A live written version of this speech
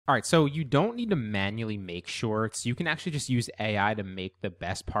All right, so you don't need to manually make shorts. You can actually just use AI to make the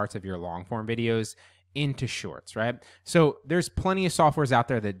best parts of your long form videos into shorts, right? So there's plenty of softwares out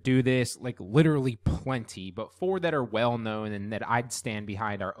there that do this, like literally plenty, but four that are well known and that I'd stand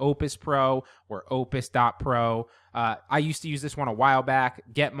behind are Opus Pro or Opus.pro. I used to use this one a while back.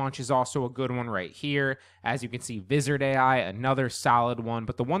 GetMunch is also a good one right here. As you can see, Vizard AI, another solid one,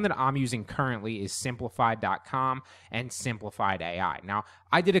 but the one that I'm using currently is Simplified.com and Simplified AI. Now,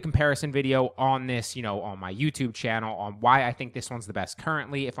 I did a comparison video on this, on my YouTube channel on why I think this one's the best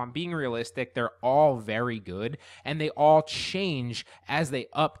currently. If I'm being realistic, they're all very good and they all change as they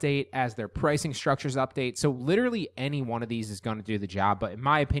update, as their pricing structures update. So literally any one of these is going to do the job. But in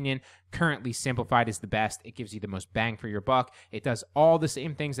my opinion, currently Simplified is the best. It gives you the most bang for your buck. It does all the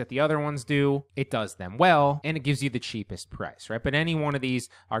same things that the other ones do. It does them well, and it gives you the cheapest price, right? But any one of these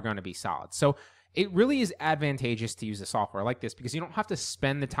are going to be solid. So it really is advantageous to use a software like this because you don't have to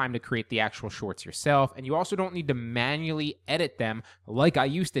spend the time to create the actual shorts yourself, and you also don't need to manually edit them like I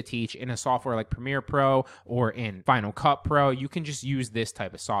used to teach in a software like Premiere Pro or in Final Cut Pro. You can just use this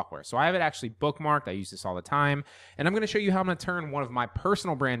type of software. So I have it actually bookmarked. I use this all the time, and I'm going to show you how I'm going to turn one of my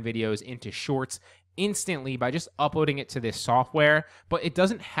personal brand videos into shorts instantly by just uploading it to this software. But it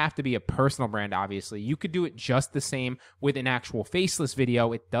doesn't have to be a personal brand, obviously. You could do it just the same with an actual faceless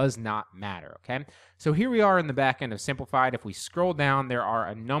video. It does not matter, okay? So here we are in the back end of Simplified. If we scroll down, there are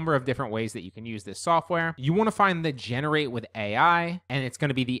a number of different ways that you can use this software. You want to find the Generate with AI, and it's going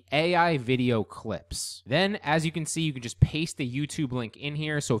to be the AI video clips. Then, as you can see, you can just paste the YouTube link in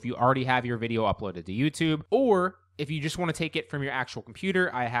here. So if you already have your video uploaded to YouTube, or if you just want to take it from your actual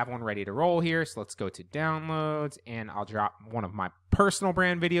computer, I have one ready to roll here. So let's go to downloads, and I'll drop one of my personal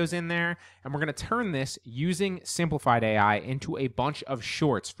brand videos in there. And we're going to turn this using Simplified AI into a bunch of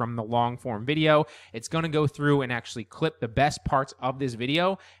shorts from the long form video. It's going to go through and actually clip the best parts of this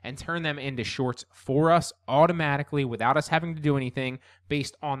video and turn them into shorts for us automatically without us having to do anything,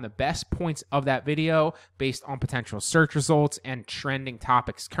 based on the best points of that video, based on potential search results and trending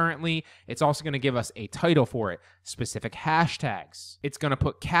topics currently. It's also going to give us a title for it, specific hashtags. It's going to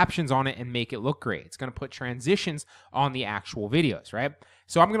put captions on it and make it look great. It's going to put transitions on the actual videos, right?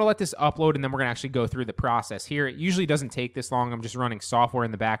 So I'm going to let this upload, and then we're going to actually go through the process here. It usually doesn't take this long. I'm just running software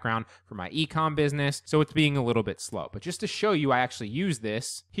in the background for my e-com business, so it's being a little bit slow. But just to show you I actually use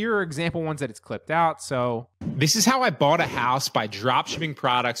this, here are example ones that it's clipped out. So this is how I bought a house by dropshipping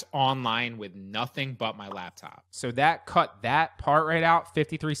products online with nothing but my laptop. So that cut that part right out,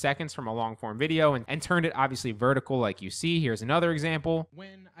 53 seconds from a long form video, and turned it obviously vertical like you see. Here's another example.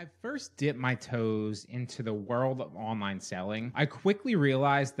 When I first dipped my toes into the world of online selling, I quickly realized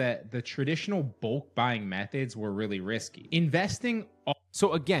that the traditional bulk buying methods were really risky.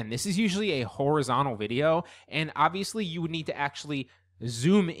 So again, this is usually a horizontal video, and obviously you would need to actually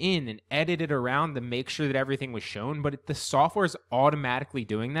zoom in and edit it around to make sure that everything was shown, but the software is automatically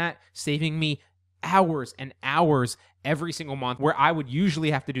doing that, saving me hours and hours every single month, where I would usually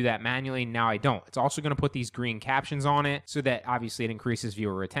have to do that manually. Now I don't. It's also going to put these green captions on it so that obviously it increases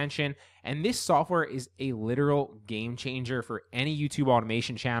viewer retention. And this software is a literal game changer for any YouTube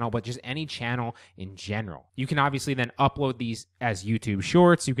automation channel, but just any channel in general. You can obviously then upload these as YouTube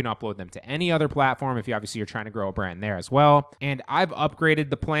shorts. You can upload them to any other platform if you obviously are trying to grow a brand there as well. And I've upgraded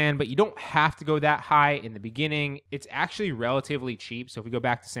the plan, but you don't have to go that high in the beginning. It's actually relatively cheap. So if we go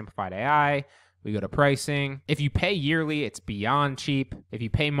back to Simplified AI, we go to pricing. If you pay yearly, it's beyond cheap. If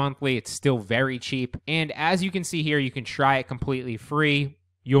you pay monthly, it's still very cheap. And as you can see here, you can try it completely free.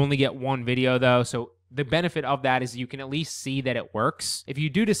 You only get one video though, so the benefit of that is you can at least see that it works. If you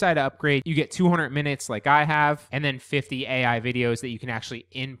do decide to upgrade, you get 200 minutes like I have, and then 50 AI videos that you can actually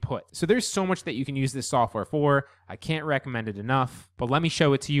input. So there's so much that you can use this software for. I can't recommend it enough, but let me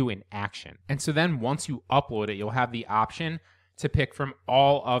show it to you in action. And so then once you upload it, you'll have the option to pick from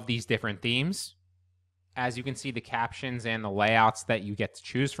all of these different themes. As you can see, the captions and the layouts that you get to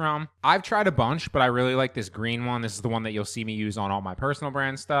choose from. I've tried a bunch, but I really like this green one. This is the one that you'll see me use on all my personal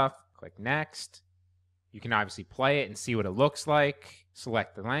brand stuff. Click next. You can obviously play it and see what it looks like.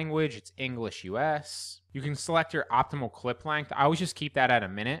 Select the language. It's English US. You can select your optimal clip length. I always just keep that at a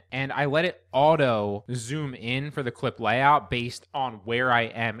minute, and I let it auto zoom in for the clip layout based on where I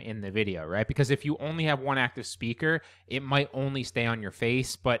am in the video, right? Because if you only have one active speaker, it might only stay on your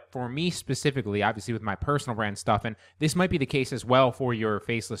face. But for me specifically, obviously with my personal brand stuff, and this might be the case as well for your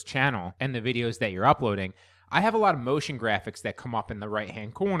faceless channel and the videos that you're uploading, I have a lot of motion graphics that come up in the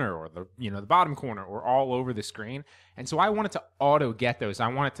right-hand corner or the bottom corner or all over the screen. And so I wanted to auto get those. I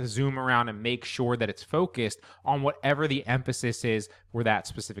wanted to zoom around and make sure that it's focused on whatever the emphasis is for that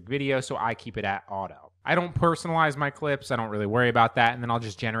specific video. So I keep it at auto. I don't personalize my clips. I don't really worry about that. And then I'll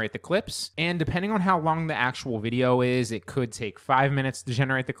just generate the clips. And depending on how long the actual video is, it could take 5 minutes to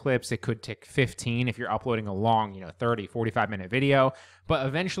generate the clips. It could take 15 if you're uploading a long, 30, 45-minute video. But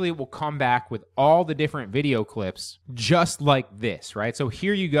eventually it will come back with all the different video clips just like this, right? So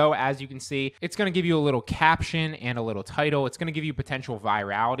here you go. As you can see, it's going to give you a little caption and a little title. It's going to give you potential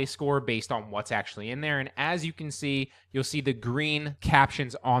virality score based on what's actually in there. And as you can see, you'll see the green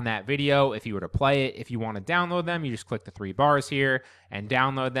captions on that video if you were to play it. If you want to download them, you just click the 3 bars here and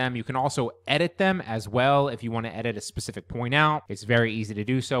download them. You can also edit them as well if you want to edit a specific point out. It's very easy to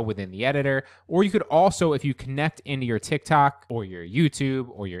do so within the editor. Or you could also, if you connect into your TikTok or your YouTube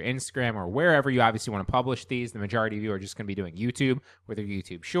or your Instagram or wherever you obviously want to publish these, the majority of you are just going to be doing YouTube with their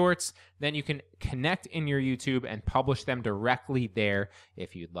YouTube Shorts, then you can connect in your YouTube and publish them directly there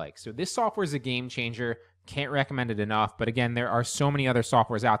if you'd like. So this software is a game changer. Can't recommend it enough. But again, there are so many other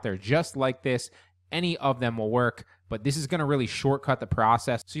softwares out there just like this. Any of them will work, but this is going to really shortcut the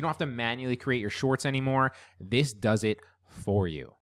process so you don't have to manually create your shorts anymore. This does it for you.